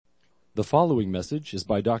The following message is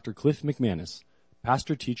by Dr. Cliff McManus,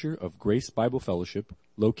 pastor-teacher of Grace Bible Fellowship,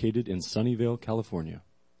 located in Sunnyvale, California.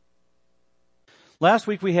 Last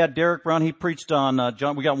week we had Derek Brown. He preached on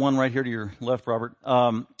John. We got one right here to your left, Robert.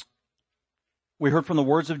 We heard from the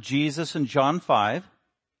words of Jesus in John 5.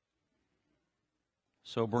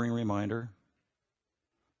 Sobering reminder.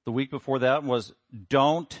 The week before that was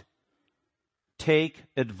don't take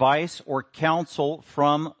advice or counsel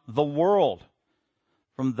from the world,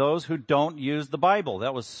 from those who don't use the Bible.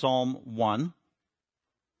 That was Psalm 1.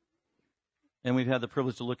 And we've had the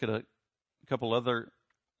privilege to look at a couple other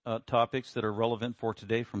topics that are relevant for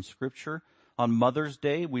today from Scripture. On Mother's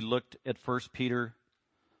Day, we looked at 1 Peter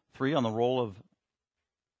 3 on the role of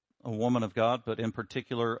a woman of God, but in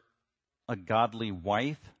particular, a godly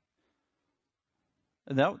wife.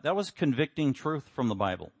 And that was convicting truth from the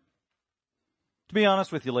Bible. To be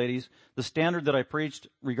honest with you, ladies, the standard that I preached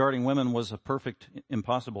regarding women was a perfect,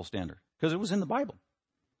 impossible standard, because it was in the Bible.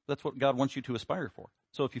 That's what God wants you to aspire for.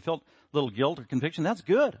 So if you felt a little guilt or conviction, that's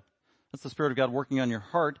good. That's the Spirit of God working on your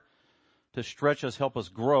heart to stretch us, help us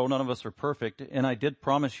grow. None of us are perfect. And I did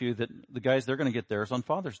promise you that the guys, they're going to get theirs on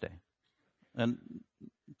Father's Day. And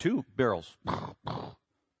 2 barrels.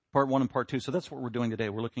 Part 1 and part 2. So that's what we're doing today.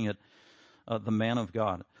 We're looking at the man of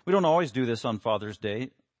God. We don't always do this on Father's Day.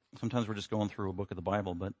 Sometimes we're just going through a book of the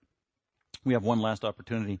Bible. But we have one last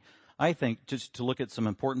opportunity, I think, just to look at some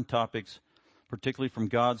important topics, particularly from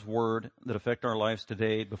God's Word, that affect our lives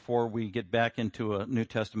today before we get back into a New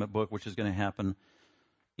Testament book, which is going to happen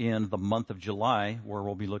in the month of July, where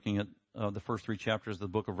we'll be looking at the first 3 chapters of the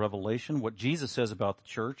book of Revelation, what Jesus says about the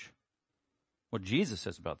church. What Jesus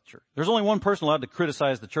says about the church. There's only one person allowed to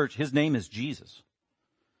criticize the church. His name is Jesus.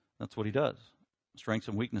 That's what he does. Strengths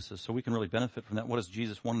and weaknesses. So we can really benefit from that. What does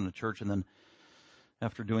Jesus want in the church? And then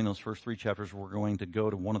after doing those first 3 chapters, we're going to go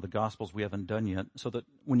to one of the Gospels we haven't done yet, so that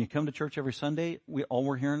when you come to church every Sunday, all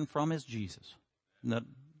we're hearing from is Jesus. Isn't that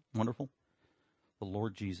wonderful? The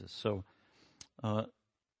Lord Jesus. So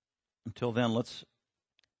until then, let's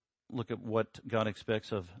look at what God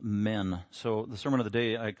expects of men. So the sermon of the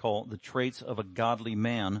day I call The Traits of a Godly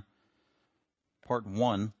Man, part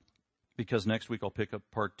 1, because next week I'll pick up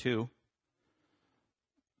part 2.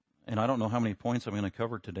 And I don't know how many points I'm going to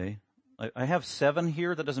cover today. I have 7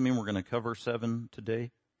 here. That doesn't mean we're going to cover 7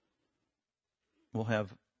 today. We'll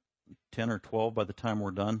have 10 or 12 by the time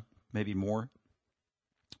we're done, maybe more,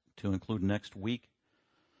 to include next week.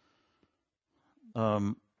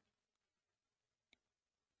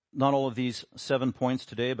 Not all of these 7 points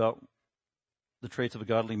today about the traits of a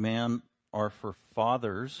godly man are for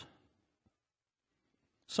fathers.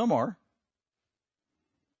 Some are.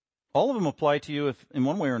 All of them apply to you if, in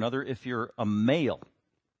one way or another, if you're a male.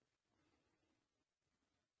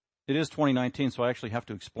 It is 2019, so I actually have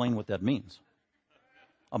to explain what that means.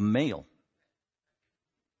 A male.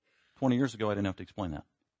 20 years ago, I didn't have to explain that.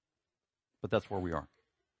 But that's where we are.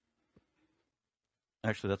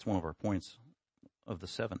 Actually, that's one of our points of the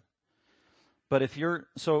 7. But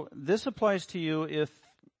so this applies to you if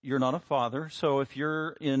you're not a father. So if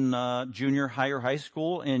you're in junior high or high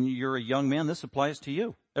school and you're a young man, this applies to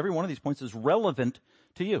you. Every one of these points is relevant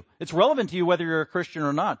to you. It's relevant to you whether you're a Christian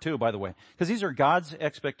or not, too, by the way, because these are God's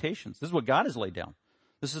expectations. This is what God has laid down.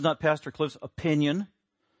 This is not Pastor Cliff's opinion.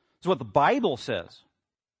 This is what the Bible says.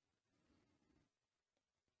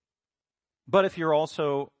 But if you're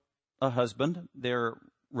also a husband, they're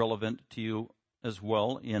relevant to you as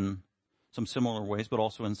well in some similar ways, but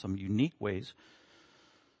also in some unique ways.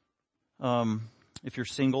 If you're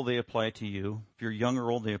single, they apply to you. If you're young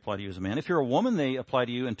or old, they apply to you as a man. If you're a woman, they apply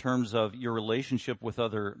to you in terms of your relationship with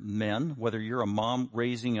other men, whether you're a mom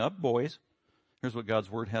raising up boys. Here's what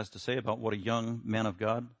God's Word has to say about what a young man of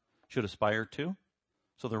God should aspire to.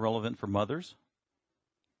 So they're relevant for mothers,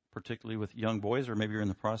 particularly with young boys, or maybe you're in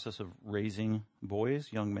the process of raising boys,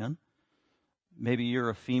 young men. Maybe you're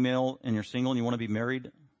a female and you're single and you want to be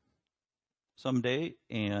married someday,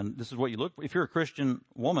 and this is what you look for. If you're a Christian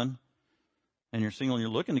woman and you're single and you're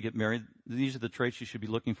looking to get married, these are the traits you should be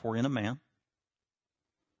looking for in a man,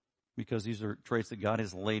 because these are traits that God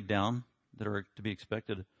has laid down that are to be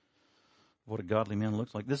expected of what a godly man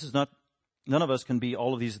looks like. None of us can be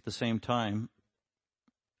all of these at the same time.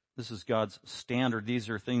 This is God's standard. These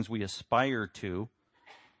are things we aspire to.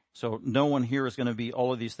 So no one here is going to be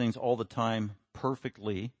all of these things all the time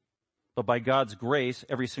perfectly. But by God's grace,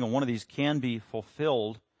 every single one of these can be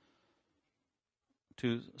fulfilled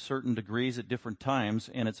to certain degrees at different times,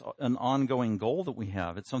 and it's an ongoing goal that we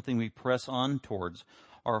have. It's something we press on towards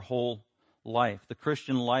our whole life. The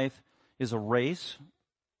Christian life is a race,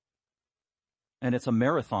 and it's a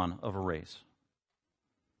marathon of a race.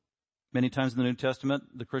 Many times in the New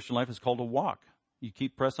Testament, the Christian life is called a walk. You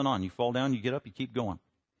keep pressing on. You fall down, you get up, you keep going.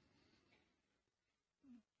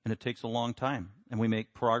 And it takes a long time. And we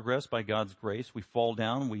make progress by God's grace. We fall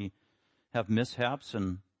down, we have mishaps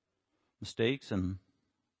and mistakes and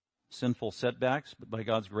sinful setbacks, but by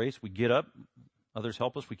God's grace, we get up. Others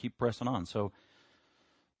help us. We keep pressing on. So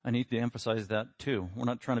I need to emphasize that too. We're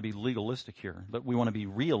not trying to be legalistic here, but we want to be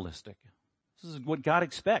realistic. This is what God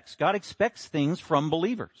expects. God expects things from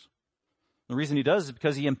believers. The reason he does is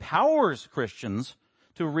because he empowers Christians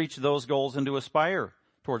to reach those goals and to aspire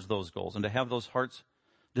towards those goals and to have those heart's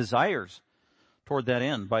desires toward that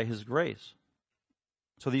end by his grace.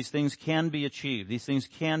 So these things can be achieved. These things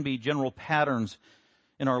can be general patterns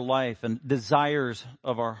in our life and desires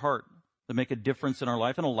of our heart that make a difference in our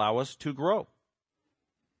life and allow us to grow.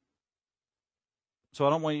 So I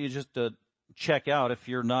don't want you just to check out if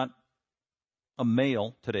you're not a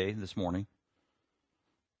male today, this morning.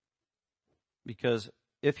 Because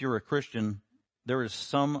if you're a Christian, there is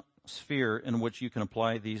some sphere in which you can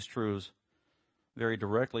apply these truths very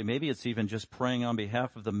directly. Maybe it's even just praying on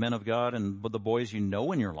behalf of the men of God and the boys you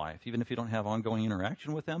know in your life, even if you don't have ongoing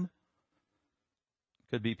interaction with them.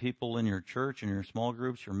 Could be people in your church, in your small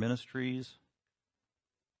groups, your ministries,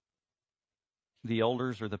 the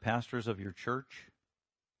elders or the pastors of your church.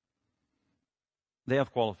 They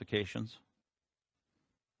have qualifications.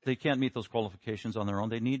 They can't meet those qualifications on their own.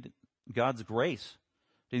 They need God's grace.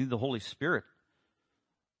 They need the Holy Spirit.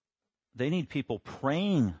 They need people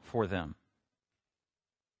praying for them.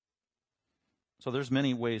 So there's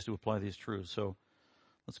many ways to apply these truths. So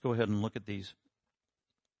let's go ahead and look at these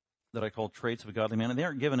that I call traits of a godly man. And they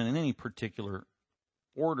aren't given in any particular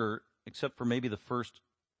order except for maybe the first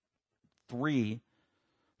three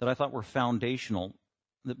that I thought were foundational.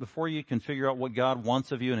 That before you can figure out what God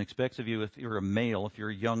wants of you and expects of you, if you're a male, if you're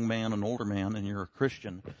a young man, an older man, and you're a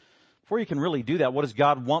Christian, before you can really do that, what does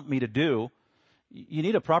God want me to do? You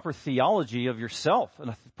need a proper theology of yourself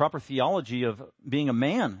and a proper theology of being a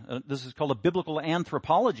man. This is called a biblical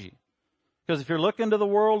anthropology. Because if you're looking to the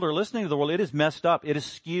world or listening to the world, it is messed up. It is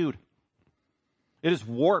skewed. It is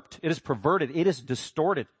warped. It is perverted. It is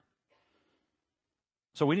distorted.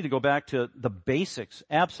 So we need to go back to the basics,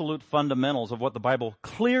 absolute fundamentals of what the Bible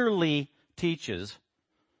clearly teaches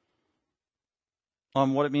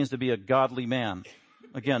on what it means to be a godly man.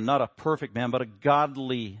 Again, not a perfect man, but a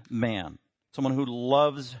godly man. Someone who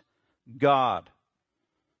loves God.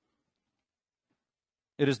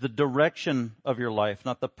 It is the direction of your life,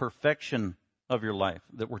 not the perfection of your life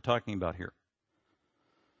that we're talking about here.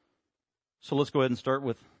 So let's go ahead and start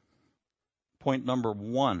with point number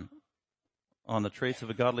 1 on the traits of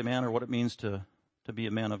a godly man, or what it means to be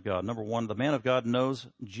a man of God. Number 1, the man of God knows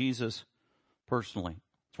Jesus personally.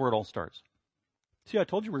 That's where it all starts. See, I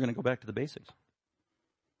told you we're going to go back to the basics.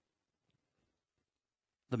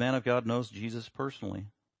 The man of God knows Jesus personally.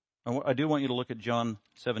 I do want you to look at John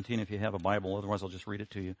 17 if you have a Bible. Otherwise, I'll just read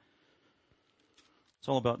it to you. It's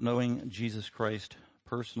all about knowing Jesus Christ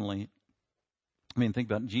personally. I mean, think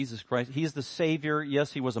about it. Jesus Christ. He is the Savior.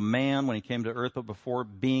 Yes, he was a man when he came to earth, but before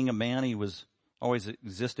being a man, he was always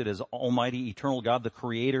existed as Almighty, eternal God, the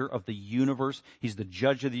creator of the universe. He's the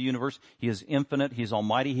judge of the universe. He is infinite. He is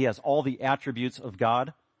almighty. He has all the attributes of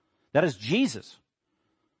God. That is Jesus.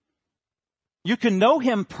 You can know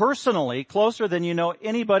him personally closer than you know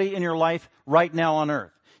anybody in your life right now on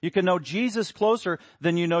earth. You can know Jesus closer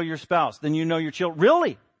than you know your spouse, than you know your children.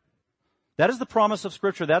 Really? That is the promise of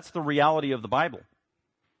Scripture. That's the reality of the Bible.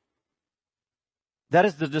 That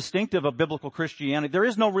is the distinctive of biblical Christianity. There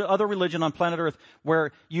is no other religion on planet Earth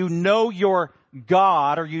where you know your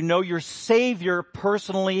God or you know your Savior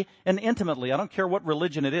personally and intimately. I don't care what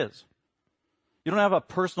religion it is. You don't have a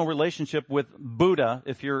personal relationship with Buddha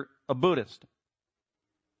if you're a Buddhist.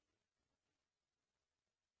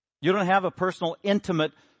 You don't have a personal,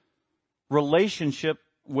 intimate relationship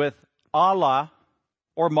with Allah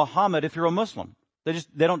or Muhammad if you're a Muslim. They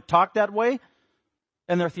don't talk that way,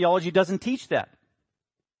 and their theology doesn't teach that.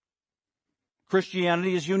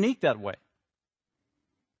 Christianity is unique that way.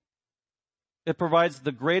 It provides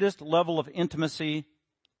the greatest level of intimacy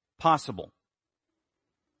possible.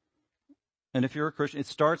 And if you're a Christian, it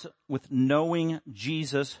starts with knowing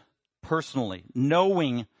Jesus personally.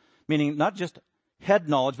 Knowing, meaning not just head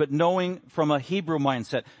knowledge, but knowing from a Hebrew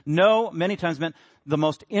mindset. Know, many times meant the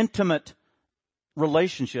most intimate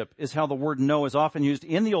relationship is how the word know is often used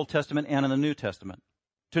in the Old Testament and in the New Testament.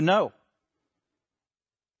 To know.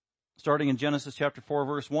 Starting in Genesis chapter 4,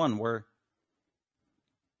 verse 1, where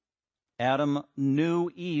Adam knew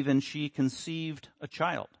Eve and she conceived a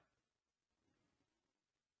child.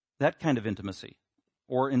 That kind of intimacy.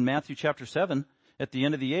 Or in Matthew chapter 7, at the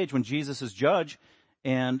end of the age when Jesus is judge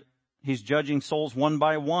and he's judging souls one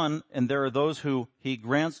by one, and there are those who he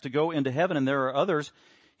grants to go into heaven, and there are others.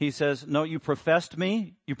 He says, no, you professed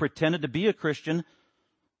me, you pretended to be a Christian,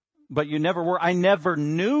 but you never were. I never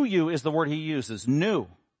knew you is the word he uses, knew.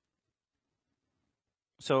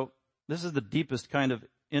 So this is the deepest kind of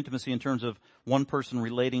intimacy in terms of one person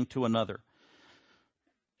relating to another.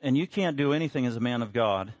 And you can't do anything as a man of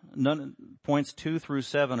God. Points 2 through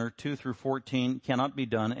 7 or 2 through 14 cannot be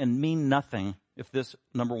done and mean nothing if this,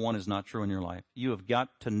 number one, is not true in your life. You have got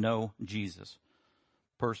to know Jesus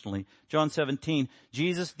personally. John 17,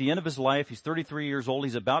 Jesus, at the end of his life, he's 33 years old.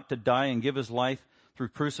 He's about to die and give his life through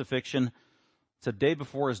crucifixion. It's a day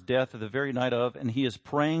before his death, or the very night of, and he is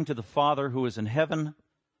praying to the Father who is in heaven.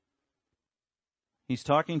 He's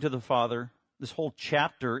talking to the Father. This whole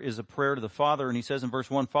chapter is a prayer to the Father, and he says in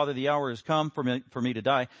verse 1, Father, the hour has come for me to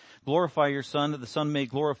die. Glorify your Son, that the Son may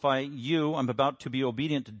glorify you. I'm about to be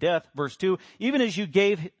obedient to death. Verse 2, even as you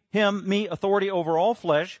gave me authority over all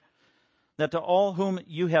flesh, that to all whom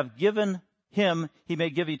you have given him, he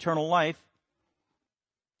may give eternal life.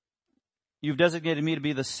 You've designated me to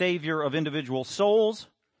be the Savior of individual souls.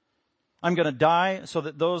 I'm going to die so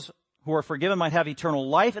that those who are forgiven might have eternal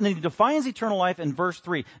life. And then he defines eternal life in verse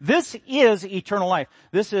 3. This is eternal life.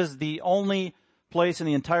 This is the only place in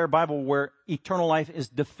the entire Bible where eternal life is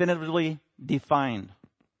definitively defined.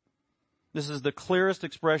 This is the clearest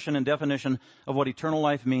expression and definition of what eternal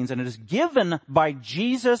life means, and it is given by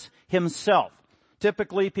Jesus himself.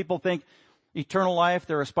 Typically, people think eternal life,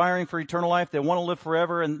 they're aspiring for eternal life, they want to live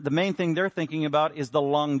forever, and the main thing they're thinking about is the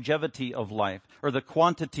longevity of life, or the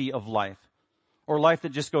quantity of life. Or life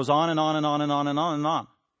that just goes on and on and on and on and on and on.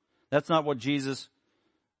 That's not what Jesus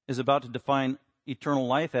is about to define eternal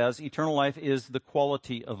life as. Eternal life is the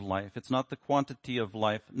quality of life. It's not the quantity of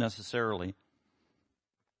life necessarily.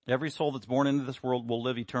 Every soul that's born into this world will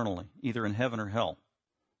live eternally, either in heaven or hell.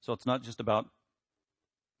 So it's not just about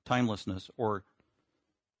timelessness or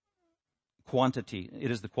quantity.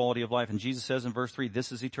 It is the quality of life. And Jesus says in verse 3,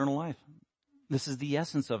 this is eternal life. This is the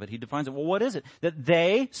essence of it. He defines it. Well, what is it? That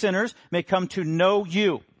they, sinners, may come to know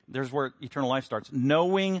you. There's where eternal life starts.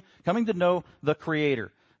 Coming to know the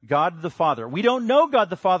Creator, God the Father. We don't know God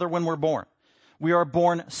the Father when we're born. We are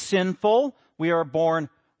born sinful. We are born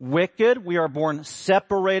wicked. We are born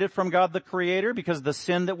separated from God the Creator because of the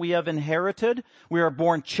sin that we have inherited. We are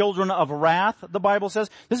born children of wrath, the Bible says.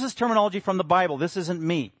 This is terminology from the Bible. This isn't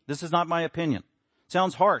me. This is not my opinion.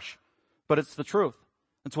 Sounds harsh, but it's the truth.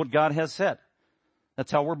 It's what God has said.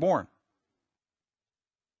 That's how we're born.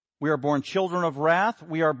 We are born children of wrath.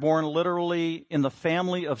 We are born literally in the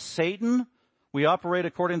family of Satan. We operate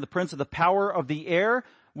according to the prince of the power of the air.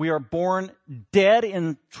 We are born dead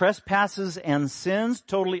in trespasses and sins,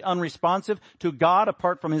 totally unresponsive to God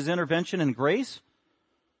apart from his intervention and grace.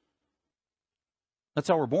 That's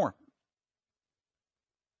how we're born.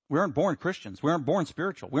 We aren't born Christians. We aren't born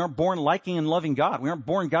spiritual. We aren't born liking and loving God. We aren't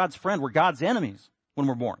born God's friend. We're God's enemies when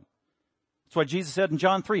we're born. That's why Jesus said in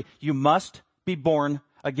John 3, you must be born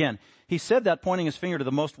again. He said that pointing his finger to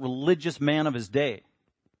the most religious man of his day.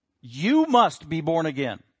 You must be born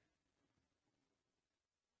again.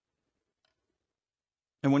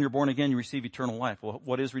 And when you're born again, you receive eternal life. Well,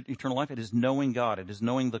 what is eternal life? It is knowing God. It is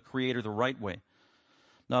knowing the Creator the right way.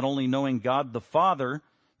 Not only knowing God the Father,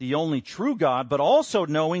 the only true God, but also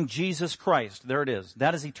knowing Jesus Christ. There it is.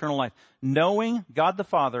 That is eternal life. Knowing God the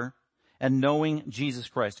Father and knowing Jesus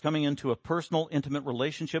Christ. Coming into a personal, intimate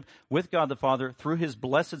relationship with God the Father through his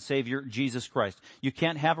blessed Savior, Jesus Christ. You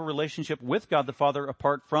can't have a relationship with God the Father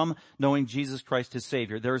apart from knowing Jesus Christ, his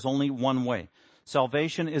Savior. There is only one way.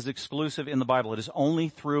 Salvation is exclusive in the Bible. It is only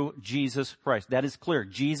through Jesus Christ. That is clear.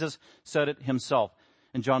 Jesus said it himself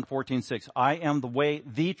in John 14:6. I am the way,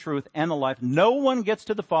 the truth, and the life. No one gets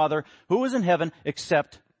to the Father who is in heaven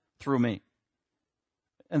except through me.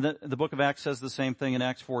 And the book of Acts says the same thing in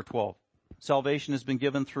Acts 4:12. Salvation has been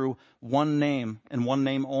given through one name and one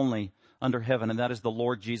name only under heaven, and that is the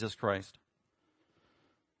Lord Jesus Christ.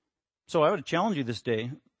 So I would challenge you this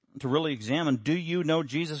day to really examine, do you know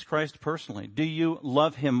Jesus Christ personally? Do you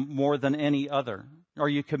love him more than any other? Are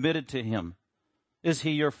you committed to him? Is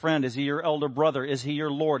he your friend? Is he your elder brother? Is he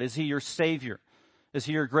your Lord? Is he your Savior? Is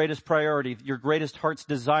he your greatest priority, your greatest heart's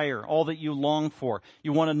desire, all that you long for?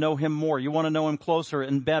 You want to know him more. You want to know him closer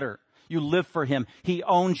and better. You live for him. He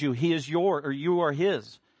owns you. He is yours, or you are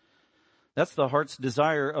his. That's the heart's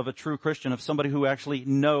desire of a true Christian, of somebody who actually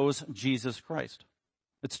knows Jesus Christ.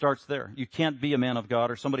 It starts there. You can't be a man of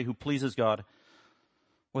God or somebody who pleases God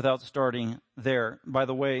without starting there. By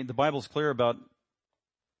the way, the Bible's clear about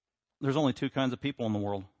there's only two kinds of people in the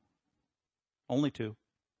world. Only two.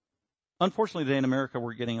 Unfortunately, today in America,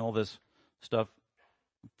 we're getting all this stuff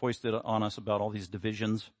foisted on us about all these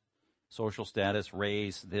divisions, social status,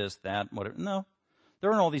 race, this, that, whatever. No,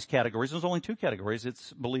 there aren't all these categories. There's only two categories.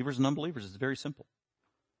 It's believers and unbelievers. It's very simple.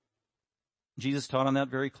 Jesus taught on that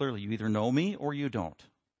very clearly. You either know me or you don't.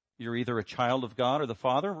 You're either a child of God or the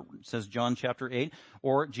Father, says John chapter 8,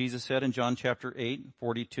 or Jesus said in John chapter 8,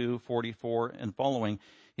 42, 44, and following,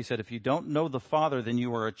 he said, if you don't know the Father, then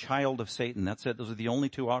you are a child of Satan. That's it. Those are the only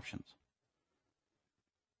two options.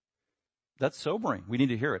 That's sobering. We need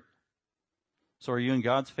to hear it. So are you in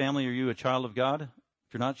God's family? Are you a child of God?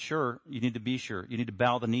 If you're not sure, you need to be sure. You need to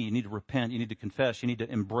bow the knee. You need to repent. You need to confess. You need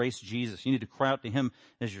to embrace Jesus. You need to cry out to him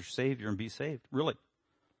as your Savior and be saved. Really.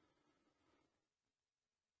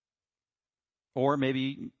 Or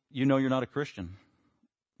maybe you know you're not a Christian.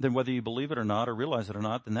 Then whether you believe it or not or realize it or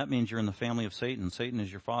not, then that means you're in the family of Satan. Satan is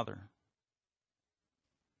your father.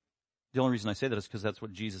 The only reason I say that is because that's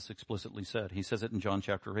what Jesus explicitly said. He says it in John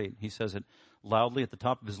chapter 8. He says it loudly at the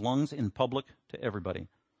top of his lungs in public to everybody.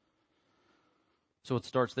 So it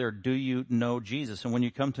starts there. Do you know Jesus? And when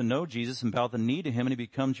you come to know Jesus and bow the knee to him and he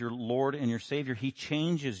becomes your Lord and your Savior, he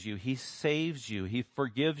changes you. He saves you. He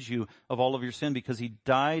forgives you of all of your sin because he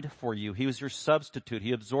died for you. He was your substitute.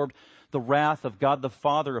 He absorbed the wrath of God the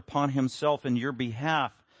Father upon himself in your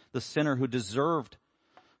behalf, the sinner who deserved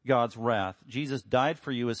God's wrath. Jesus died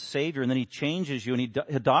for you as Savior, and then he changes you and he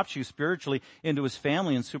adopts you spiritually into his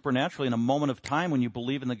family and supernaturally in a moment of time when you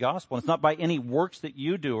believe in the gospel. And it's not by any works that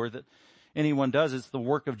you do or that anyone does. It's the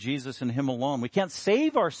work of Jesus and him alone. We can't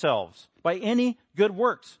save ourselves by any good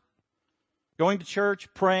works. Going to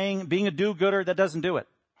church, praying, being a do-gooder, that doesn't do it.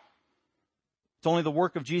 It's only the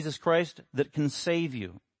work of Jesus Christ that can save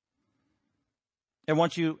you. And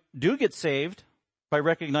once you do get saved, by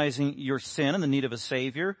recognizing your sin and the need of a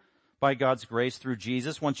Savior by God's grace through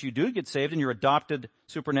Jesus, once you do get saved and you're adopted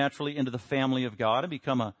supernaturally into the family of God and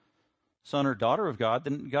become a son or daughter of God,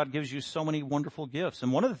 then God gives you so many wonderful gifts.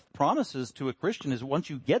 And one of the promises to a Christian is once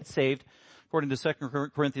you get saved, according to 2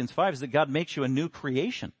 Corinthians 5, is that God makes you a new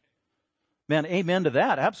creation. Man, amen to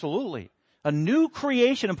that. Absolutely. A new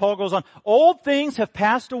creation. And Paul goes on, old things have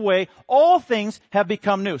passed away. All things have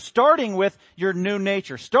become new. Starting with your new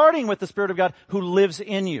nature. Starting with the Spirit of God who lives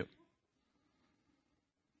in you.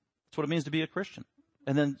 That's what it means to be a Christian.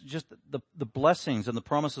 And then just the blessings and the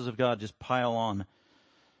promises of God just pile on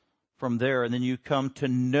from there. And then you come to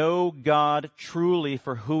know God truly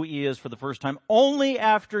for who he is for the first time. Only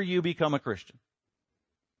after you become a Christian.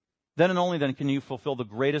 Then and only then can you fulfill the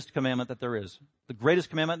greatest commandment that there is. The greatest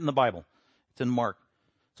commandment in the Bible. It's in Mark.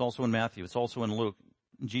 It's also in Matthew. It's also in Luke.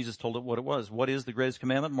 Jesus told it what it was. What is the greatest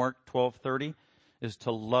commandment? Mark 12:30 is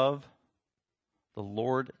to love the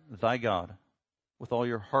Lord thy God with all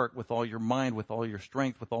your heart, with all your mind, with all your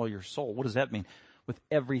strength, with all your soul. What does that mean? With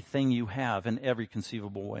everything you have in every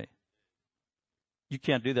conceivable way. You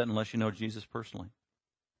can't do that unless you know Jesus personally.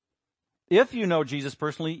 If you know Jesus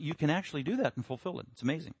personally, you can actually do that and fulfill it. It's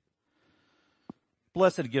amazing.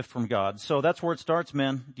 Blessed gift from God. So that's where it starts,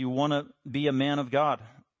 man. Do you want to be a man of God?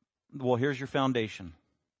 Well, here's your foundation.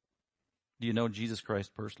 Do you know Jesus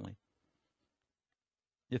Christ personally?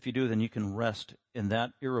 If you do, then you can rest in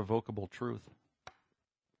that irrevocable truth.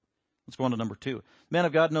 Let's go on to number 2. Man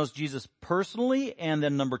of God knows Jesus personally. And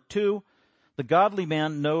then number 2, the godly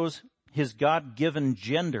man knows his God-given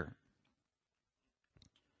gender.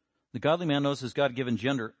 The godly man knows his God-given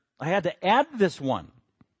gender. I had to add this one.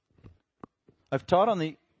 I've taught on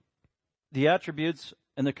the attributes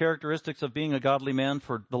and the characteristics of being a godly man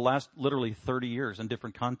for the last literally 30 years in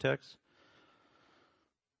different contexts.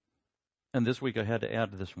 And this week I had to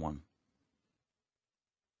add this one.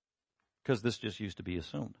 Because this just used to be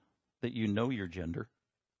assumed, that you know your gender.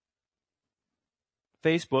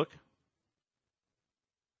 Facebook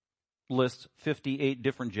lists 58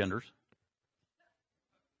 different genders.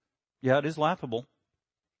 Yeah, it is laughable.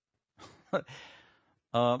 But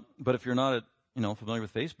if you're not familiar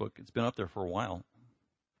with Facebook, it's been up there for a while.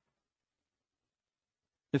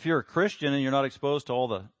 If you're a Christian and you're not exposed to all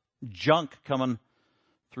the junk coming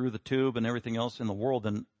through the tube and everything else in the world,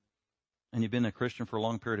 and you've been a Christian for a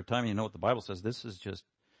long period of time and you know what the Bible says, this is just,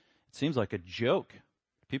 it seems like a joke.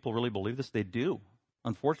 People really believe this? They do.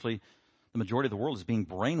 Unfortunately, the majority of the world is being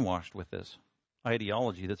brainwashed with this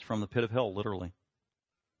ideology that's from the pit of hell, literally.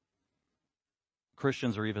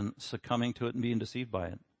 Christians are even succumbing to it and being deceived by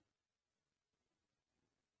it.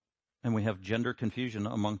 And we have gender confusion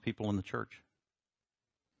among people in the church.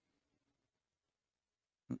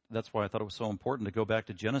 That's why I thought it was so important to go back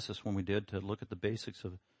to Genesis when we did, to look at the basics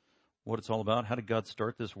of what it's all about. How did God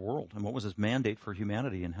start this world? And what was his mandate for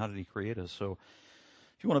humanity? And how did he create us? So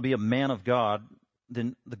if you want to be a man of God,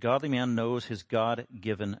 then the godly man knows his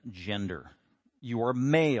God-given gender. You are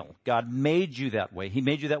male. God made you that way. He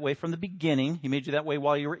made you that way from the beginning. He made you that way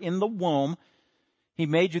while you were in the womb. He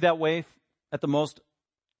made you that way at the most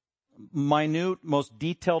minute, most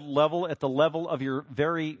detailed level, at the level of your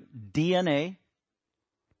very DNA.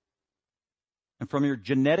 And from your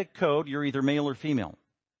genetic code, you're either male or female.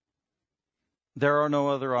 There are no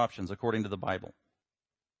other options according to the Bible.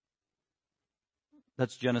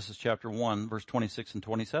 That's Genesis chapter 1, verse 26 and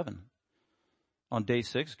 27. On day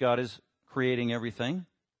 6, God is creating everything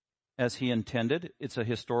as He intended. It's a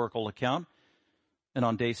historical account. And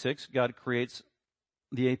on day 6, God creates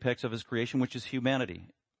the apex of His creation, which is humanity,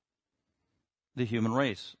 the human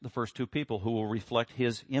race, the first two people who will reflect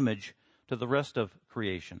His image to the rest of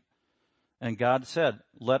creation. And God said,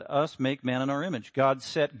 let us make man in our image.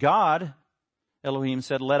 Elohim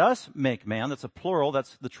said, let us make man. That's a plural.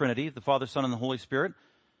 That's the Trinity, the Father, Son, and the Holy Spirit.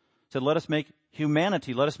 Said, let us make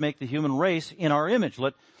humanity. Let us make the human race in our image.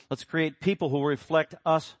 Let's create people who reflect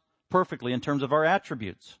us perfectly in terms of our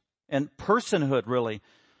attributes. And personhood really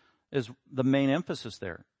is the main emphasis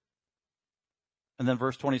there. And then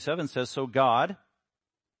verse 27 says, so God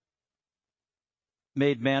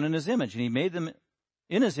made man in His image. And He made them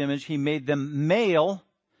in His image. He made them male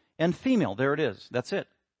and female. There it is. That's it.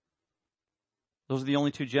 Those are the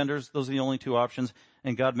only two genders. Those are the only two options.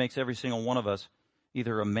 And God makes every single one of us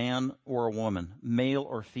either a man or a woman, male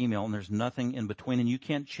or female, and there's nothing in between. And you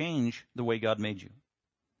can't change the way God made you.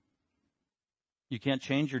 You can't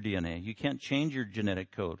change your DNA. You can't change your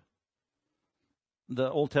genetic code.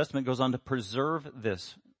 The Old Testament goes on to preserve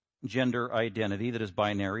this gender identity that is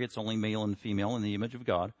binary. It's only male and female in the image of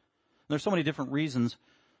God. And there's so many different reasons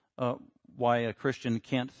why a Christian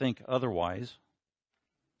can't think otherwise.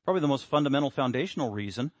 Probably the most fundamental foundational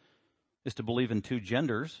reason is to believe in two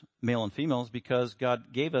genders, male and female, because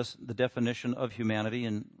God gave us the definition of humanity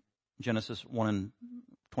in Genesis 1 and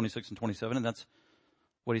 26 and 27, and that's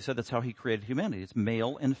what He said. That's how He created humanity. It's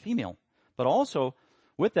male and female. But also,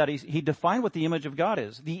 with that, He defined what the image of God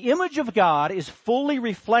is. The image of God is fully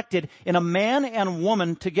reflected in a man and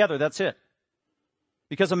woman together. That's it.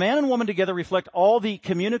 Because a man and woman together reflect all the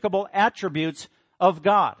communicable attributes of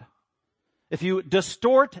God. If you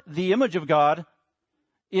distort the image of God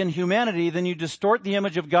in humanity, then you distort the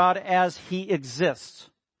image of God as He exists.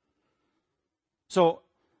 So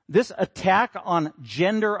this attack on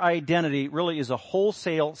gender identity really is a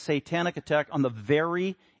wholesale satanic attack on the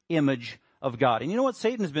very image of God. And you know what?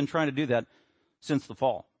 Satan has been trying to do that since the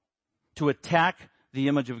fall. To attack the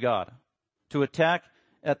image of God. To attack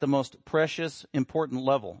at the most precious, important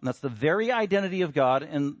level. And that's the very identity of God,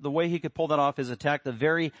 and the way he could pull that off is attack the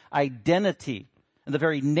very identity and the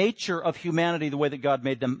very nature of humanity, the way that God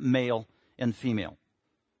made them male and female.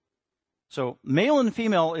 So male and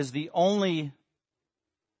female is the only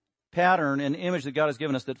pattern and image that God has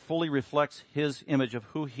given us that fully reflects His image of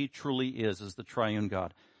who He truly is as the triune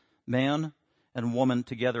God. Man and woman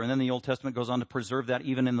together. And then the Old Testament goes on to preserve that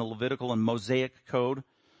even in the Levitical and Mosaic code,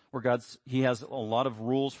 where He has a lot of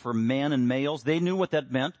rules for man and males. They knew what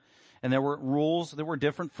that meant. And there were rules that were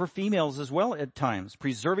different for females as well at times,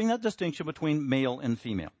 preserving that distinction between male and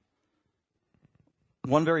female.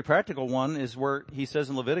 One very practical one is where He says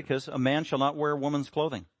in Leviticus, a man shall not wear woman's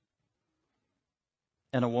clothing,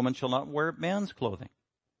 and a woman shall not wear man's clothing.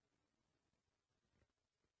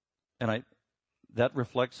 And that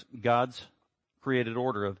reflects God's created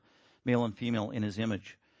order of male and female in His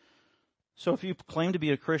image. So if you claim to be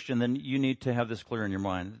a Christian, then you need to have this clear in your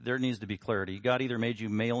mind. There needs to be clarity. God either made you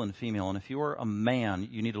male and female, and if you are a man,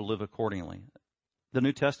 you need to live accordingly. The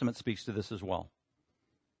New Testament speaks to this as well,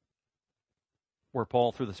 where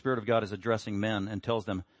Paul, through the Spirit of God, is addressing men and tells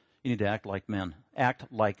them, you need to act like men. Act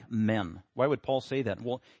like men. Why would Paul say that?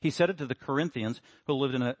 Well, he said it to the Corinthians, who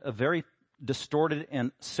lived in a very distorted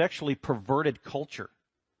and sexually perverted culture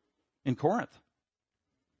in Corinth.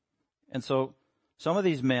 And so some of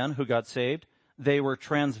these men who got saved, they were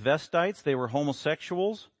transvestites, they were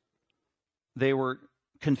homosexuals, they were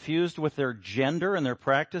confused with their gender and their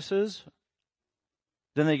practices.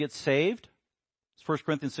 Then they get saved. 1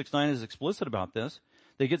 Corinthians 6:9 is explicit about this.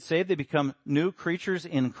 They get saved, they become new creatures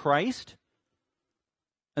in Christ.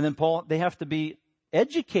 And then they have to be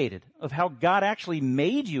educated of how God actually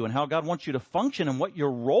made you and how God wants you to function and what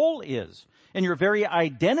your role is. And your very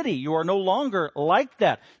identity, you are no longer like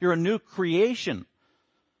that. You're a new creation.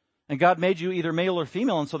 And God made you either male or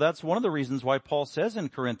female, and so that's one of the reasons why Paul says in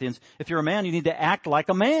Corinthians, if you're a man, you need to act like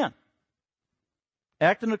a man.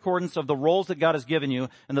 Act in accordance of the roles that God has given you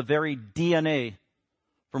and the very DNA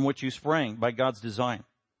from which you sprang by God's design.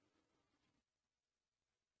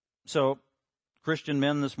 So Christian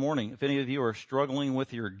men this morning, if any of you are struggling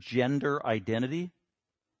with your gender identity,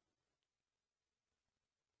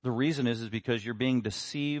 the reason is because you're being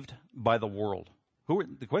deceived by the world.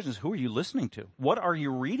 The question is, who are you listening to? What are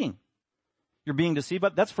you reading? You're being deceived by,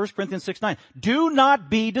 that's 1 Corinthians 6:9. Do not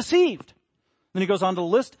be deceived. Then he goes on to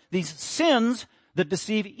list these sins that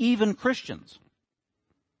deceive even Christians.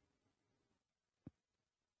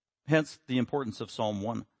 Hence the importance of Psalm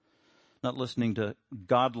 1. Not listening to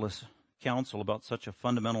godless counsel about such a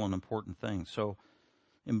fundamental and important thing. So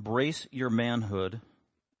embrace your manhood.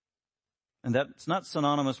 And that's not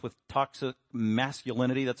synonymous with toxic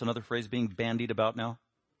masculinity. That's another phrase being bandied about now.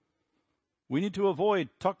 We need to avoid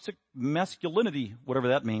toxic masculinity, whatever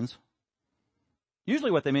that means.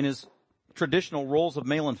 Usually what they mean is traditional roles of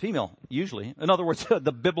male and female, usually. In other words,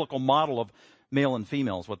 the biblical model of male and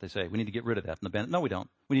female is what they say. We need to get rid of that in the band. No, we don't.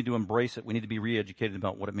 We need to embrace it. We need to be re-educated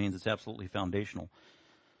about what it means. It's absolutely foundational.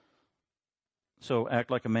 So act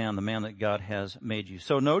like a man, the man that God has made you.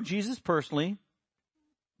 So know Jesus personally.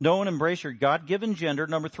 Know and embrace your God-given gender.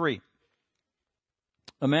 Number 3,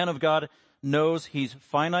 a man of God knows he's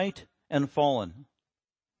finite and fallen.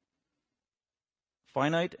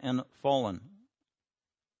 Finite and fallen.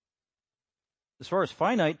 As far as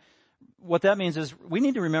finite, what that means is we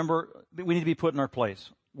need to remember, we need to be put in our place.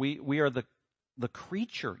 We are the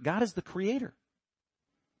creature. God is the creator.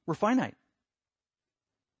 We're finite.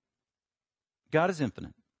 God is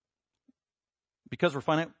infinite. Because we're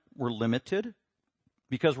finite, we're limited.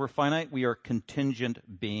 Because we're finite, we are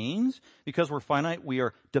contingent beings. Because we're finite, we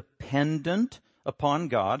are dependent upon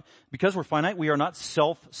God. Because we're finite, we are not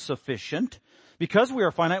self-sufficient. Because we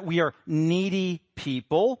are finite, we are needy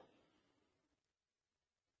people.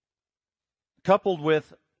 Coupled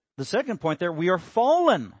with the second point there, we are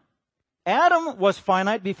fallen. Adam was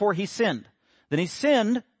finite before he sinned. Then he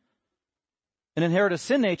sinned and inherited a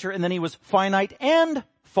sin nature, and then he was finite and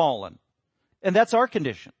fallen. And that's our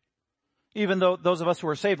condition. Even though those of us who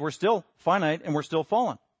are saved, we're still finite and we're still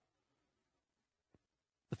fallen.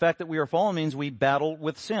 The fact that we are fallen means we battle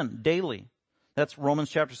with sin daily. That's Romans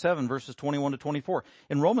chapter 7, verses 21 to 24.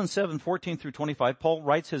 In Romans 7, 14 through 25, Paul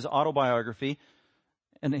writes his autobiography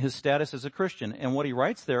and his status as a Christian. And what he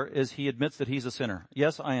writes there is he admits that he's a sinner.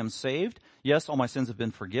 Yes, I am saved. Yes, all my sins have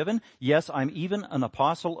been forgiven. Yes, I'm even an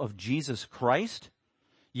apostle of Jesus Christ.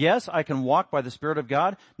 Yes, I can walk by the Spirit of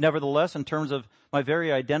God. Nevertheless, in terms of my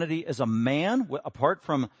very identity as a man, apart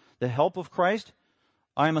from the help of Christ,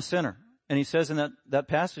 I am a sinner. And he says in that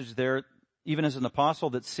passage there, even as an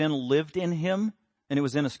apostle, that sin lived in him, and it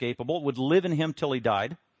was inescapable. It would live in him till he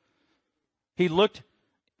died. He looked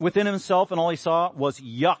within himself, and all he saw was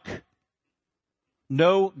yuck.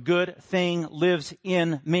 No good thing lives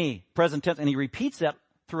in me. Present tense. And he repeats that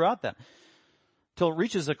throughout that till it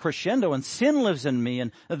reaches a crescendo, and sin lives in me,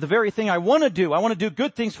 and the very thing I want to do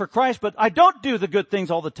good things for Christ, but I don't do the good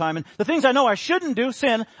things all the time, and the things I know I shouldn't do,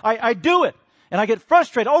 sin, I do it, and I get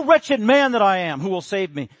frustrated. Oh, wretched man that I am, who will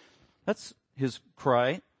save me? That's his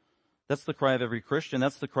cry. That's the cry of every Christian.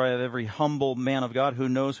 That's the cry of every humble man of God who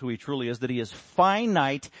knows who he truly is, that he is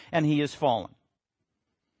finite and he is fallen.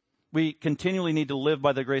 We continually need to live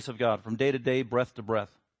by the grace of God from day to day, breath to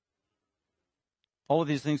breath. All of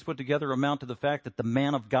these things put together amount to the fact that the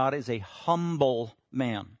man of God is a humble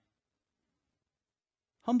man.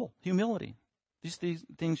 Humble, humility. These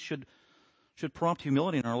things should prompt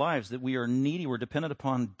humility in our lives, that we are needy, we're dependent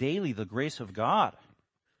upon daily the grace of God.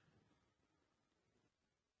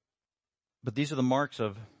 But these are the marks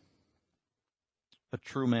of a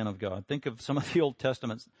true man of God. Think of some of the Old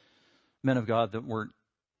Testament men of God that were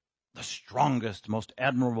the strongest, most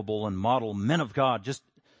admirable and model men of God. Just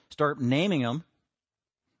start naming them.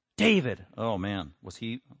 David. Oh man, was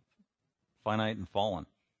he finite and fallen?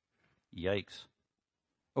 Yikes.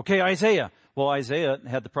 Okay, Isaiah. Well, Isaiah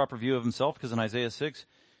had the proper view of himself because in Isaiah 6,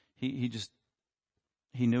 he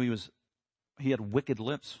knew he had wicked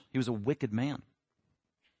lips. He was a wicked man.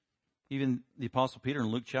 Even the Apostle Peter in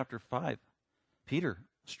Luke chapter 5. Peter,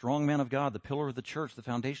 strong man of God, the pillar of the church, the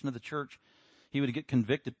foundation of the church. He would get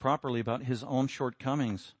convicted properly about his own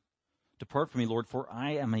shortcomings. Depart from me, Lord, for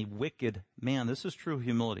I am a wicked man. This is true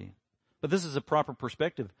humility. But this is a proper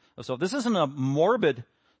perspective of self. This isn't a morbid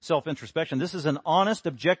self-introspection. This is an honest,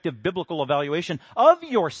 objective, biblical evaluation of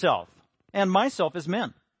yourself and myself as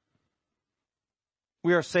men.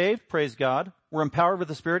 We are saved, praise God. We're empowered with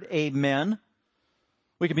the Spirit, amen.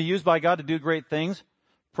 We can be used by God to do great things,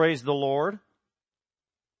 praise the Lord.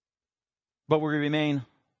 But we remain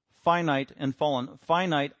finite and fallen.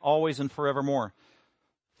 Finite always and forevermore.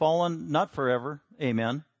 Fallen, not forever,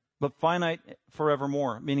 amen. but finite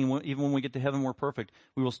forevermore, meaning even when we get to heaven, we're perfect.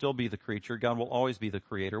 We will still be the creature. God will always be the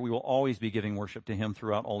creator. We will always be giving worship to him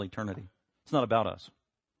throughout all eternity. It's not about us.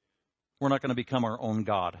 We're not going to become our own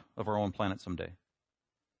God of our own planet someday.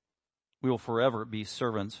 We will forever be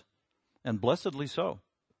servants, and blessedly so,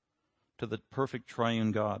 to the perfect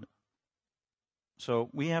triune God. So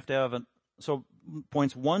we have to have so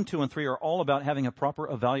points 1, 2, and 3 are all about having a proper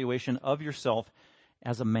evaluation of yourself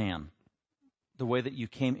as a man. The way that you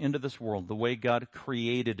came into this world, the way God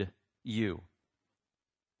created you,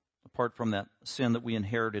 apart from that sin that we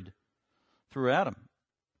inherited through Adam.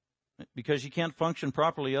 Because you can't function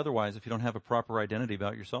properly otherwise if you don't have a proper identity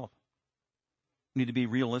about yourself. You need to be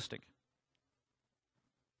realistic.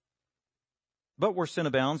 But where sin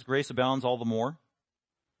abounds, grace abounds all the more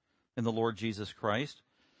in the Lord Jesus Christ.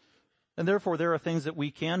 And therefore, there are things that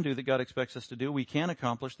we can do that God expects us to do. We can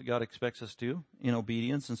accomplish that God expects us to in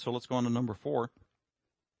obedience. And so let's go on to number 4.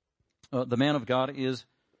 The man of God is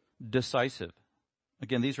decisive.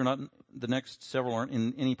 Again, these are not, the next several aren't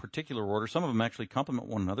in any particular order. Some of them actually complement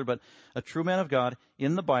one another. But a true man of God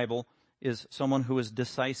in the Bible is someone who is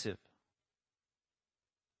decisive.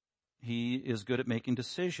 He is good at making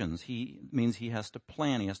decisions. He means he has to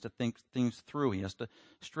plan. He has to think things through. He has to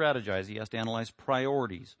strategize. He has to analyze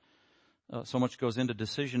priorities. So much goes into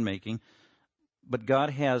decision making. But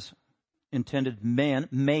God has intended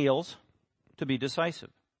males, to be decisive,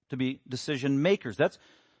 to be decision makers. That's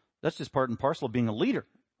just part and parcel of being a leader.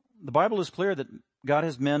 The Bible is clear that God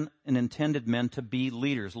has men and intended men to be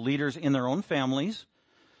leaders. Leaders in their own families.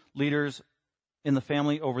 Leaders in the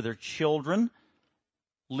family over their children.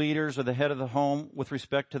 Leaders are the head of the home with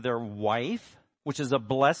respect to their wife, which is a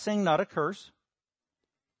blessing, not a curse.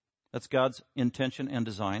 That's God's intention and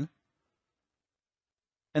design.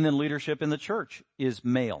 And then leadership in the church is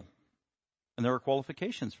male. And there are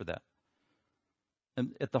qualifications for that.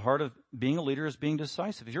 And at the heart of being a leader is being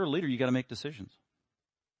decisive. If you're a leader, you got to make decisions.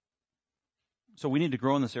 So we need to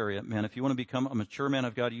grow in this area, man. If you want to become a mature man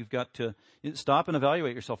of God, you've got to stop and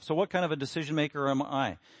evaluate yourself. So what kind of a decision maker am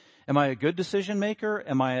I? Am I a good decision maker?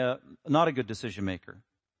 Am I not a good decision maker?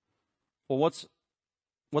 Well, what's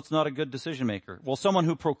not a good decision maker? Well, someone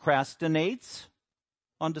who procrastinates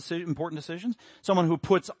on important decisions, someone who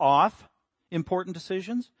puts off important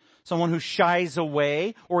decisions, someone who shies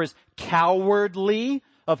away or is cowardly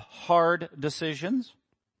of hard decisions.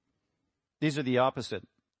 These are the opposite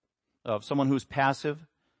of someone who's passive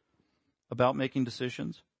about making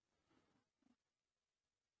decisions.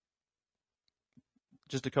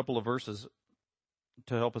 Just a couple of verses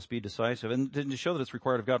to help us be decisive and to show that it's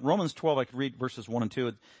required of God. Romans 12, I could read verses 1 and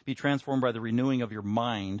 2. Be transformed by the renewing of your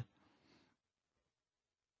mind.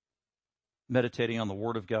 Meditating on the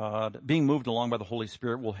Word of God, being moved along by the Holy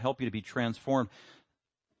Spirit will help you to be transformed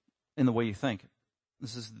in the way you think.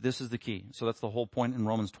 This is the key. So that's the whole point in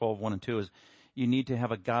Romans 12, 1 and 2 is you need to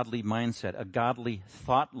have a godly mindset, a godly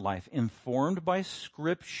thought life, informed by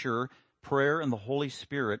Scripture, prayer, and the Holy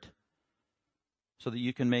Spirit, so that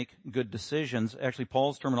you can make good decisions. Actually,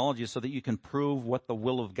 Paul's terminology is so that you can prove what the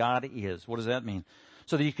will of God is. What does that mean?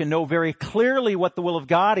 So that you can know very clearly what the will of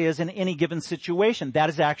God is in any given situation. That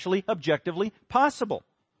is actually objectively possible,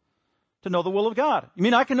 to know the will of God. You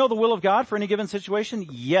mean I can know the will of God for any given situation?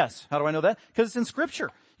 Yes. How do I know that? Because it's in Scripture.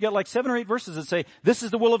 You got like 7 or 8 verses that say, this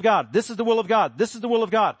is the will of God, this is the will of God, this is the will of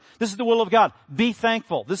God, this is the will of God. Be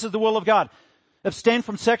thankful. This is the will of God. Abstain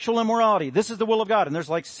from sexual immorality. This is the will of God. And there's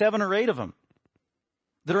like 7 or 8 of them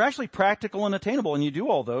that are actually practical and attainable. And you do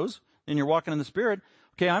all those, and you're walking in the Spirit.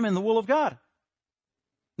 Okay, I'm in the will of God.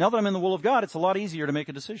 Now that I'm in the will of God, it's a lot easier to make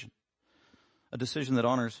a decision that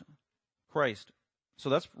honors Christ. So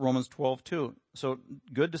that's Romans 12, too. So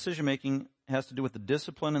good decision-making has to do with the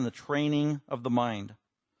discipline and the training of the mind,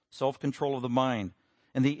 self-control of the mind,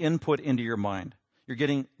 and the input into your mind. You're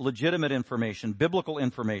getting legitimate information, biblical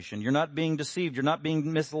information. You're not being deceived. You're not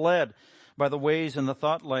being misled by the ways and the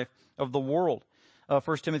thought life of the world.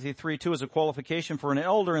 1 Timothy 3:2 is a qualification for an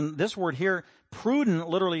elder, and this word here, prudent,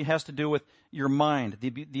 literally has to do with your mind,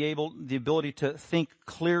 the ability to think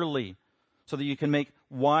clearly so that you can make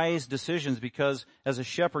wise decisions, because as a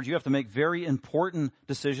shepherd you have to make very important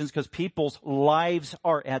decisions because people's lives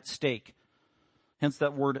are at stake. Hence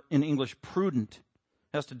that word in English, prudent,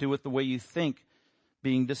 has to do with the way you think,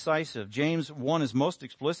 being decisive. James 1 is most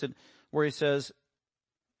explicit where he says,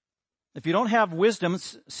 if you don't have wisdom,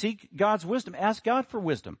 seek God's wisdom. Ask God for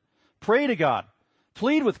wisdom. Pray to God.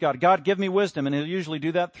 Plead with God. God, give me wisdom. And he'll usually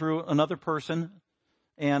do that through another person.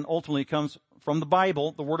 And ultimately it comes from the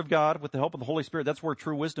Bible, the Word of God, with the help of the Holy Spirit. That's where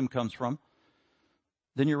true wisdom comes from.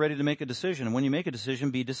 Then you're ready to make a decision. And when you make a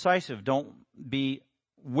decision, be decisive. Don't be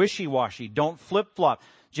wishy-washy. Don't flip-flop.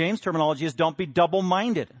 James' terminology is don't be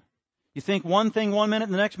double-minded. You think one thing 1 minute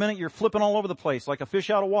and the next minute you're flipping all over the place like a fish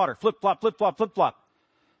out of water. Flip-flop, flip-flop, flip-flop.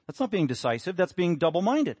 That's not being decisive. That's being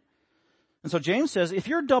double-minded. And so James says, if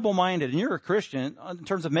you're double-minded and you're a Christian, in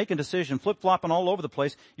terms of making decisions, flip-flopping all over the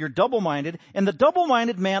place, you're double-minded, and the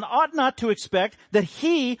double-minded man ought not to expect that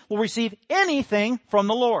he will receive anything from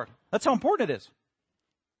the Lord. That's how important it is.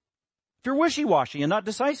 If you're wishy-washy and not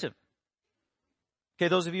decisive. Okay,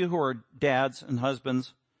 those of you who are dads and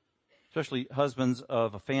husbands, especially husbands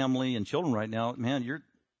of a family and children right now, man,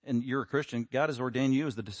 you're a Christian. God has ordained you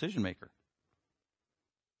as the decision maker.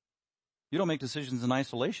 You don't make decisions in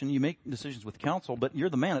isolation. You make decisions with counsel, but you're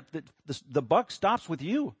the man. The buck stops with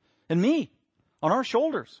you and me on our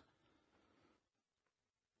shoulders.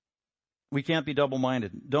 We can't be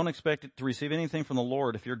double-minded. Don't expect to receive anything from the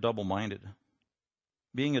Lord if you're double-minded.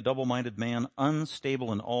 Being a double-minded man,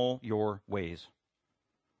 unstable in all your ways.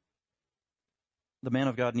 The man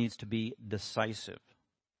of God needs to be decisive.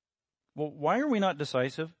 Well, why are we not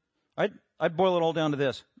decisive? I'd boil it all down to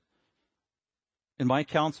this. In my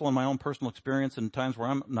counsel and my own personal experience and times where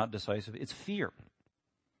I'm not decisive, it's fear.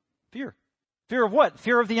 Fear. Fear of what?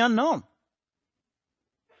 Fear of the unknown.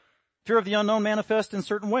 Fear of the unknown manifests in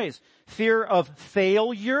certain ways. Fear of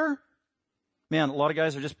failure. Man, a lot of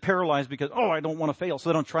guys are just paralyzed because, I don't want to fail. So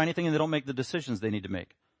they don't try anything and they don't make the decisions they need to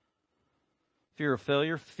make. Fear of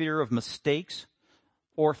failure, fear of mistakes,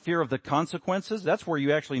 or fear of the consequences. That's where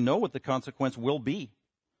you actually know what the consequence will be.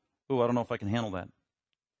 I don't know if I can handle that.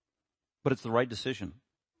 But it's the right decision.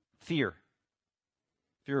 Fear.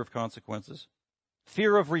 Fear of consequences.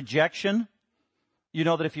 Fear of rejection. You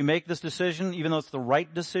know that if you make this decision, even though it's the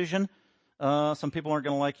right decision, some people aren't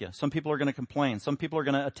going to like you. Some people are going to complain. Some people are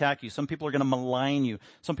going to attack you. Some people are going to malign you.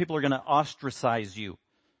 Some people are going to ostracize you.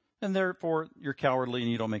 And therefore, you're cowardly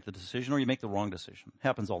and you don't make the decision, or you make the wrong decision.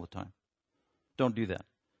 Happens all the time. Don't do that.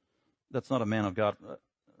 That's not a man of God.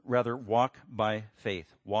 Rather, walk by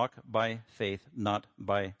faith. Walk by faith, not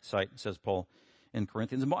by sight, says Paul in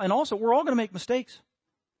Corinthians. And also, we're all going to make mistakes.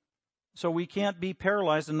 So we can't be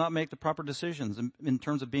paralyzed and not make the proper decisions in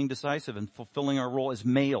terms of being decisive and fulfilling our role as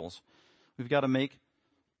males. We've got to make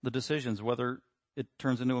the decisions, whether it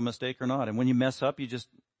turns into a mistake or not. And when you mess up, you just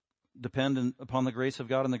depend upon the grace of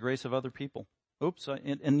God and the grace of other people.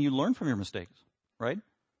 And you learn from your mistakes, right?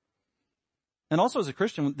 And also as a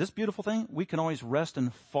Christian, this beautiful thing, we can always rest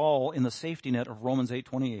and fall in the safety net of Romans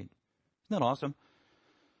 8:28. Isn't that awesome?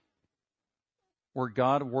 Where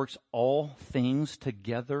God works all things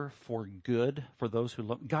together for good for those who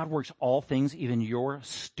love. God works all things, even your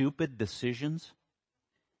stupid decisions.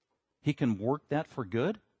 He can work that for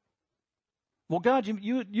good. Well, God,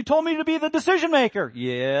 you told me to be the decision maker.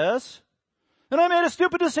 Yes. And I made a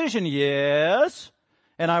stupid decision. Yes.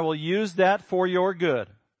 And I will use that for your good.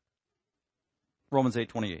 Romans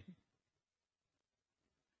 8:28.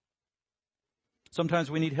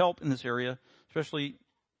 Sometimes we need help in this area, especially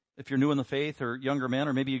if you're new in the faith or younger man,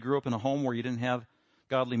 or maybe you grew up in a home where you didn't have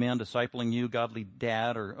godly man discipling you, godly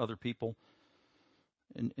dad or other people.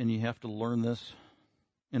 And you have to learn this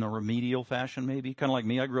in a remedial fashion maybe. Kind of like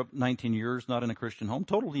me, I grew up 19 years, not in a Christian home,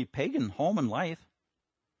 totally pagan home and life.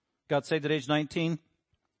 Got saved at age 19.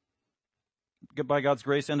 By God's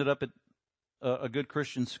grace, ended up at a good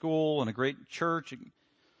Christian school and a great church. I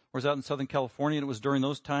was out in Southern California, and it was during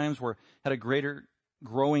those times where I had a greater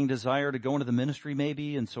growing desire to go into the ministry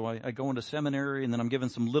maybe, and so I go into seminary, and then I'm given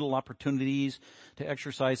some little opportunities to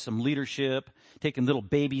exercise some leadership, taking little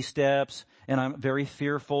baby steps, and I'm very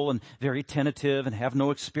fearful and very tentative and have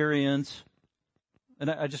no experience.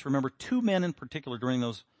 And I just remember two men in particular during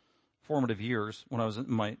those formative years when I was in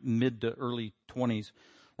my mid to early 20s,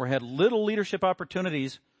 where I had little leadership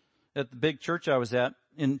opportunities at the big church I was at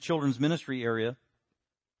in children's ministry area.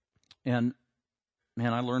 And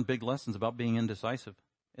man, I learned big lessons about being indecisive.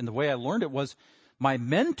 And the way I learned it was my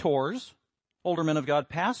mentors, older men of God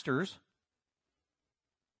pastors,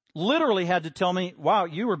 literally had to tell me, wow,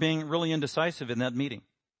 you were being really indecisive in that meeting.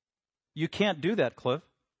 You can't do that, Cliff.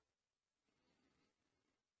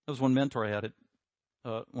 There was one mentor I had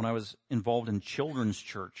when I was involved in children's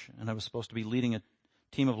church, and I was supposed to be leading a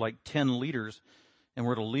team of like 10 leaders. And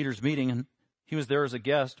we're at a leaders meeting, and he was there as a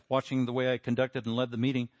guest watching the way I conducted and led the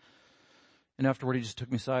meeting. And afterward, he just took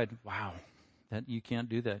me aside. Wow, that you can't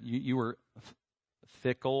do that. You were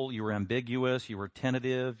fickle, you were ambiguous, you were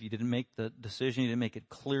tentative, you didn't make the decision, you didn't make it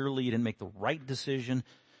clearly, you didn't make the right decision.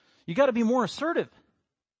 You got to be more assertive.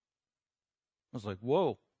 I was like,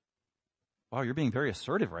 whoa, wow, you're being very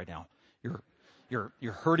assertive right now.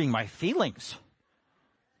 You're hurting my feelings.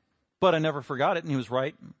 But I never forgot it, and he was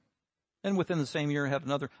right. And within the same year,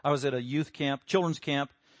 I was at a youth camp, children's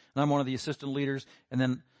camp, and I'm one of the assistant leaders. And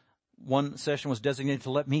then one session was designated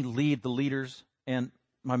to let me lead the leaders. And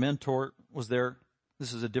my mentor was there.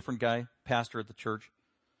 This is a different guy, pastor at the church.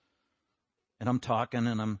 And I'm talking,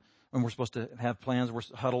 and we're supposed to have plans. We're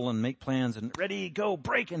huddle and make plans and ready, go,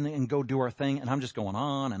 break, and go do our thing. And I'm just going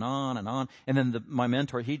on and on and on. And then my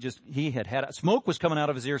mentor, he had smoke was coming out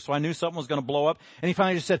of his ear, so I knew something was going to blow up. And he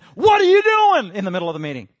finally just said, "What are you doing?" in the middle of the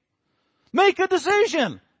meeting. Make a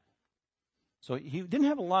decision. So he didn't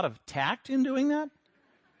have a lot of tact in doing that.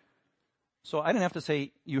 So I didn't have to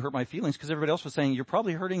say, "You hurt my feelings," because everybody else was saying, "You're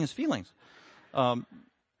probably hurting his feelings."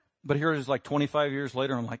 But here it is like 25 years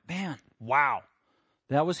later. I'm like, man, wow,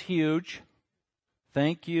 that was huge.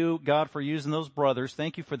 Thank you, God, for using those brothers.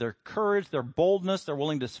 Thank you for their courage, their boldness, their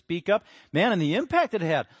willing to speak up. Man, and the impact it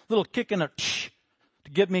had. Little kick in the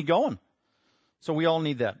to get me going. So we all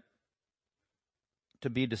need that,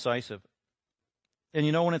 to be decisive. And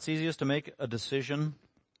you know when it's easiest to make a decision,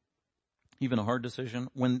 even a hard decision,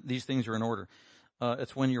 when these things are in order.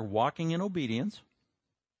 It's when you're walking in obedience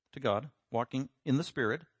to God, walking in the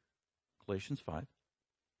Spirit, Galatians 5.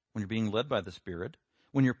 When you're being led by the Spirit,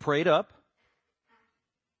 when you're prayed up,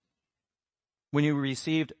 when you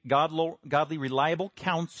received godly, reliable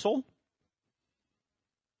counsel,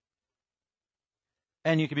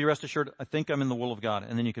 and you can be rest assured, I think I'm in the will of God,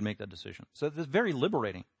 and then you can make that decision. So it's very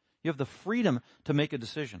liberating. You have the freedom to make a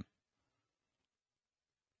decision.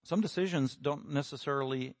 Some decisions they're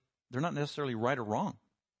not necessarily right or wrong.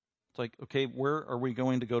 It's like, okay, where are we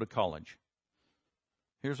going to go to college?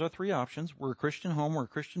 Here's our three options. We're a Christian home. We're a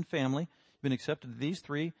Christian family. You've been accepted to these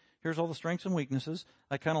three. Here's all the strengths and weaknesses.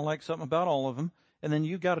 I kind of like something about all of them. And then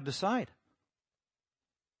you've got to decide.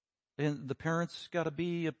 And the parents got to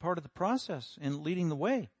be a part of the process in leading the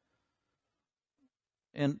way.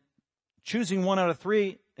 And choosing one out of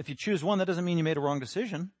three, if you choose one, that doesn't mean you made a wrong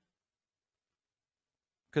decision.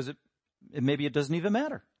 Because maybe it doesn't even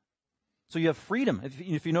matter. So you have freedom.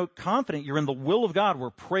 If you know confident you're in the will of God,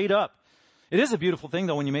 we're prayed up. It is a beautiful thing,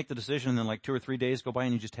 though, when you make the decision and then like 2 or 3 days go by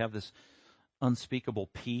and you just have this unspeakable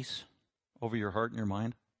peace over your heart and your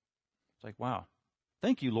mind. It's like, wow,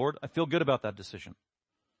 thank you, Lord. I feel good about that decision.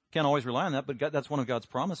 Can't always rely on that, but that's one of God's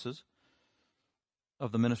promises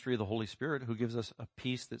of the ministry of the Holy Spirit, who gives us a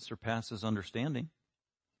peace that surpasses understanding.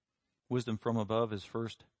 Wisdom from above is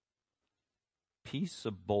first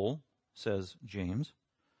peaceable, says James.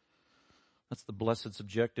 That's the blessed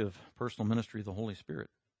subjective personal ministry of the Holy Spirit.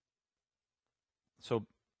 So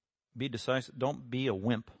be decisive. Don't be a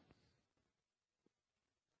wimp.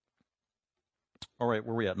 All right,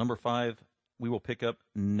 where are we at? Number 5, we will pick up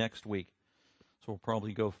next week. So we'll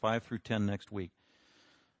probably go 5 through 10 next week.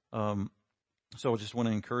 So I just want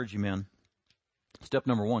to encourage you, man. Step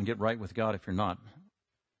number 1, get right with God if you're not.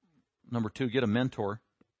 Number 2, get a mentor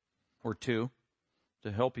or two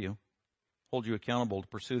to help you, hold you accountable to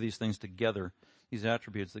pursue these things together, these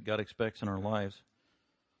attributes that God expects in our lives,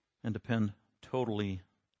 and depend totally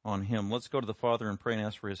on Him. Let's go to the Father and pray and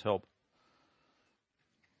ask for His help.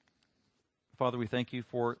 Father, we thank you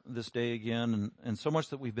for this day again and so much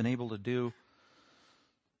that we've been able to do.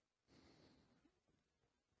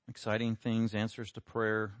 Exciting things, answers to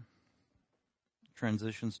prayer,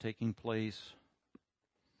 transitions taking place,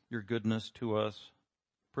 your goodness to us,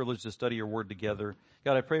 privilege to study your word together.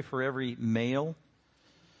 God, I pray for every male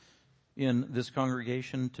in this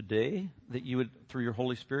congregation today that you would, through your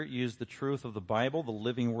Holy Spirit, use the truth of the Bible, the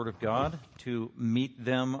living word of God, to meet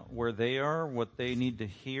them where they are, what they need to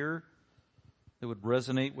hear, that would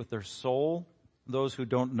resonate with their soul. Those who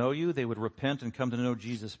don't know you, they would repent and come to know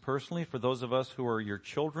Jesus personally. For those of us who are your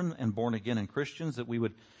children and born again and Christians, that we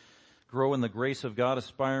would grow in the grace of God,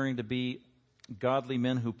 aspiring to be godly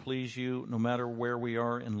men who please you no matter where we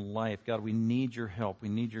are in life. God, we need your help. We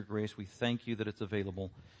need your grace. We thank you that it's available.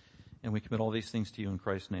 And we commit all these things to you in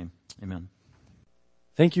Christ's name. Amen.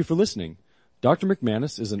 Thank you for listening. Dr.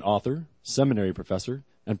 McManus is an author, seminary professor,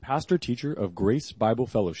 and pastor-teacher of Grace Bible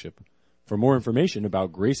Fellowship. For more information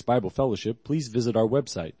about Grace Bible Fellowship, please visit our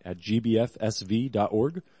website at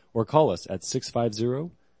gbfsv.org or call us at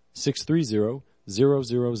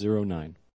 650-630-0009.